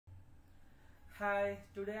Hi,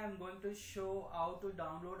 today I'm going to show how to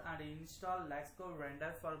download and install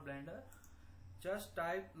LuxCoreRender for Blender. Just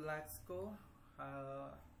type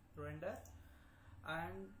LuxCoreRender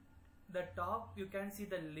and the top you can see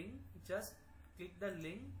the link. Just click the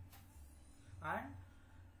link and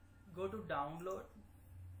go to download,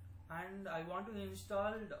 and I want to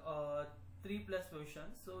install 3+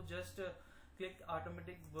 version, so just click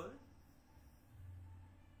automatic build.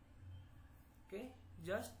 Okay,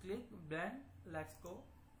 just click blend LuxCore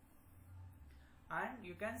and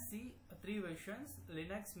you can see 3 versions: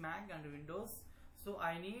 Linux, Mac and Windows. So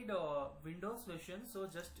I need Windows version, so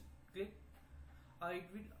just click, it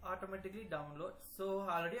will automatically download. So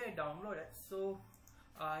already I downloaded, so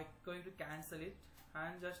I'm going to cancel it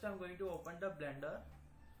and just I'm going to open the Blender.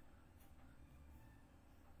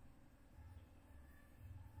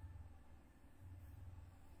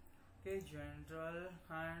 Okay, general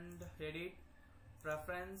and edit,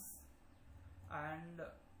 preference, and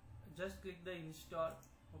just click the install.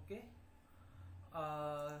 Okay,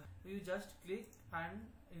 you just click and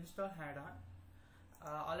install add-on.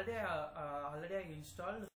 Already I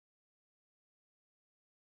installed.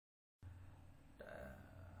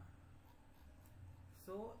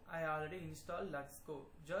 So I already installed LuxCore.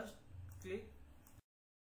 Just click.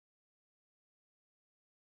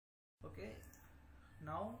 Okay,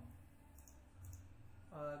 now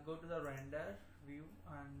go to the render view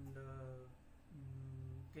and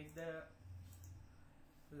click the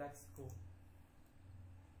LuxCore.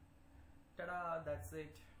 Ta-da! That's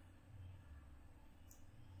it.